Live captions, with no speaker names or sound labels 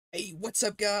Hey, what's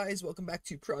up guys? Welcome back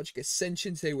to Project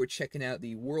Ascension. Today we're checking out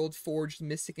the Worldforged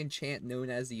Mystic Enchant known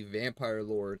as the Vampire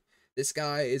Lord. This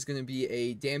guy is going to be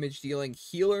a damage dealing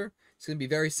healer. It's going to be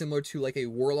very similar to like a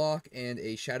Warlock and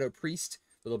a Shadow Priest.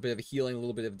 A little bit of healing, a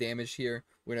little bit of damage here.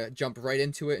 We're going to jump right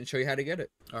into it and show you how to get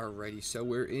it. Alrighty, so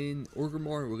we're in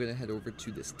Orgrimmar. We're going to head over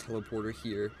to this teleporter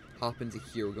here. Hop into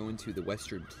here. We're going to the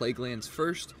Western Plaguelands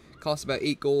first. Costs about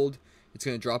 8 gold. It's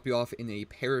going to drop you off in a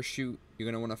parachute. You're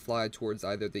going to want to fly towards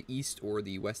either the east or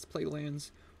the west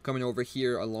Playlands. Coming over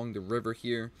here along the river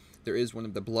here, there is one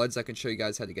of the bloods. I can show you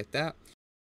guys how to get that.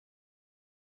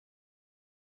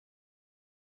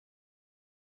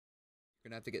 You're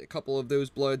going to have to get a couple of those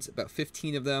bloods, about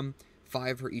 15 of them,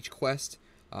 5 for each quest.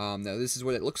 Now this is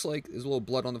what it looks like. There's a little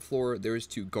blood on the floor. There's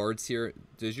 2 guards here.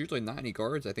 There's usually not any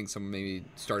guards. I think someone maybe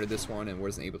started this one and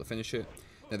wasn't able to finish it.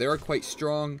 Now they are quite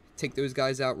strong. Take those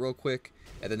guys out real quick,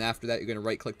 and then after that you're going to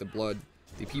right click the blood.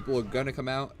 The people are going to come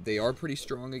out. They are pretty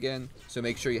strong again, so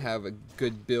make sure you have a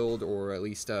good build or at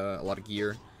least a lot of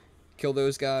gear. Kill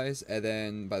those guys, and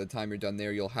then by the time you're done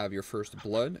there, you'll have your first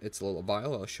blood. It's a little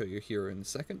vial. I'll show you here in a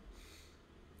second.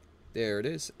 There it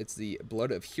is. It's the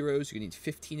blood of heroes. You need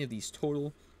 15 of these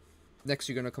total. Next,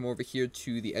 you're going to come over here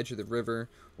to the edge of the river,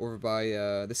 over by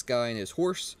this guy and his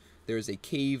horse. There's a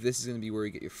cave. This is going to be where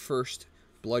you get your first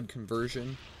blood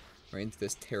conversion, right into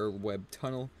this terror web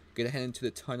tunnel. You're going to head into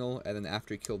the tunnel, and then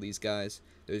after you kill these guys,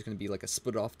 there's going to be like a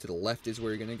split off to the left is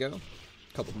where you're going to go.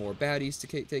 A couple more baddies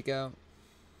to take out.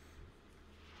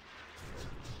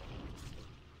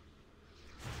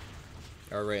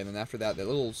 Alright, and then after that, that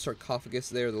little sarcophagus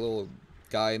there, the little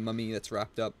guy mummy that's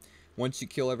wrapped up. Once you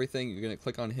kill everything, you're going to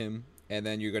click on him, and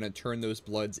then you're going to turn those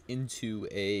bloods into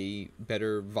a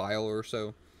better vial or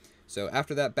so. So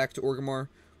after that, back to Orgrimmar.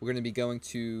 We're going to be going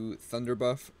to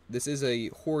Thunderbuff. This is a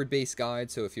horde-based guide,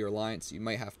 so if you're Alliance, you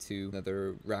might have to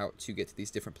another route to get to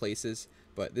these different places.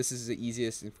 But this is the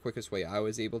easiest and quickest way I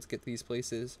was able to get to these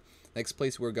places. Next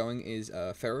place we're going is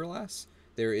Ferrolas.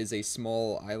 There is a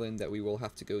small island that we will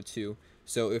have to go to.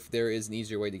 So if there is an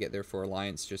easier way to get there for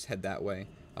Alliance, just head that way.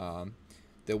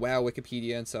 The WoW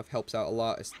Wikipedia and stuff helps out a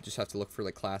lot. You just have to look for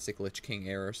like classic Lich King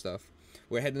era stuff.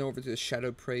 We're heading over to the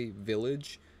Shadowprey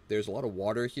village. There's a lot of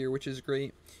water here, which is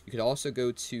great. You could also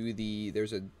go to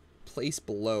there's a place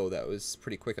below that was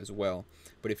pretty quick as well.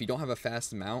 But if you don't have a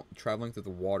fast mount, traveling through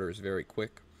the water is very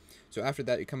quick. So after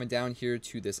that, you're coming down here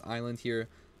to this island here.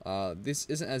 This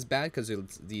isn't as bad because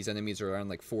these enemies are around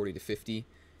like 40 to 50. You're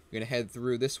going to head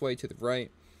through this way to the right.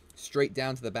 Straight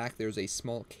down to the back, there's a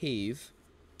small cave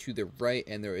to the right,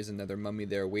 and there is another mummy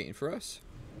there waiting for us.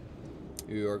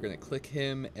 You are going to click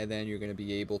him, and then you're going to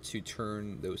be able to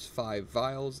turn those 5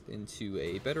 vials into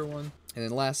a better one. And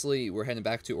then lastly, we're heading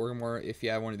back to Orgrimmar. If you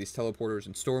have one of these teleporters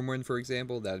in Stormwind, for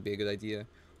example, that would be a good idea.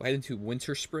 We'll head into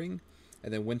Winter Spring,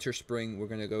 and then Winter Spring, we're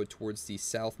going to go towards the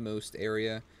southmost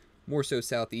area, more so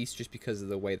southeast just because of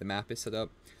the way the map is set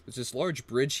up. There's this large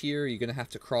bridge here. You're going to have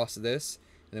to cross this,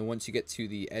 and then once you get to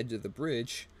the edge of the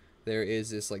bridge, there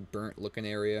is this like burnt looking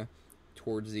area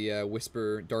towards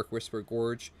the Dark Whisper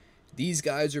Gorge. These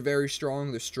guys are very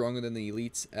strong. They're stronger than the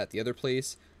elites at the other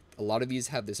place. A lot of these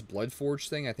have this Bloodforged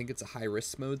thing. I think it's a high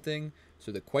risk mode thing. So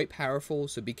they're quite powerful,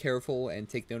 so be careful and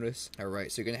take notice.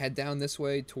 Alright, so you're going to head down this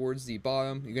way towards the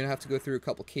bottom. You're going to have to go through a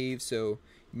couple caves, so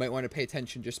you might want to pay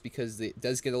attention just because it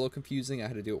does get a little confusing. I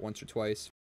had to do it once or twice.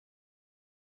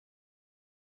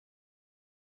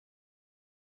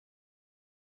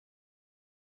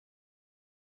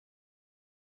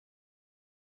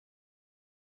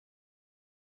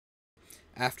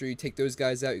 After you take those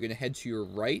guys out, you're going to head to your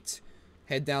right.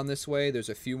 Head down this way. There's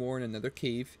a few more in another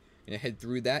cave. You're going to head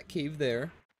through that cave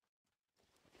there.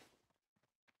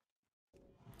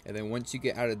 And then once you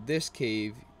get out of this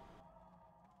cave,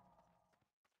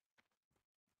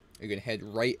 you're going to head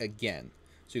right again.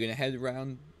 So you're going to head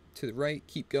around to the right,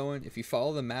 keep going. If you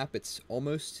follow the map, it's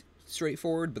almost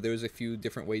straightforward, but there's a few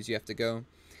different ways you have to go.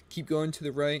 Keep going to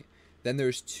the right. Then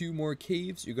there's 2 more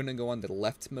caves. You're going to go on the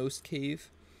leftmost cave.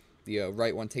 The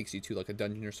right one takes you to like a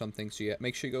dungeon or something, so you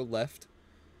make sure you go left.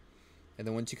 And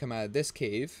then once you come out of this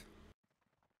cave,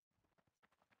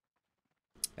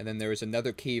 and then there is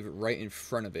another cave right in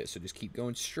front of it, so just keep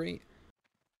going straight.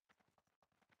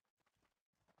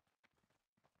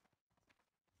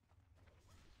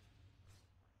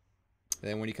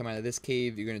 And then when you come out of this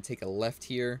cave, you're going to take a left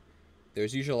here.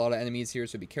 There's usually a lot of enemies here,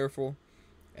 so be careful.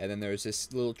 And then there's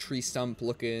this little tree stump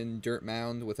looking dirt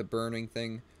mound with a burning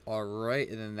thing. Alright,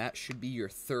 and then that should be your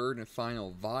third and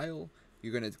final vial.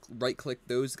 You're going to right click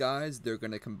those guys. They're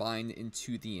going to combine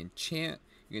into the enchant.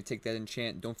 You're going to take that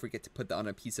enchant. Don't forget to put that on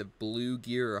a piece of blue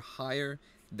gear or higher.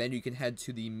 Then you can head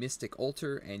to the Mystic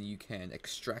Altar and you can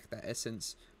extract that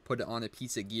essence, put it on a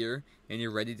piece of gear, and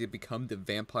you're ready to become the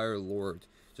Vampire Lord.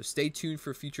 So stay tuned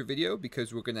for a future video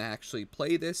because we're going to actually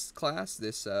play this class,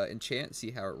 this Enchant,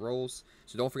 see how it rolls.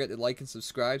 So don't forget to like and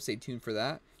subscribe, stay tuned for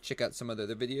that. Check out some of the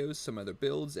other videos, some other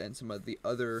builds, and some of the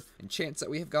other enchants that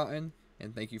we have gotten.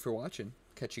 And thank you for watching.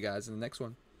 Catch you guys in the next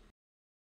one.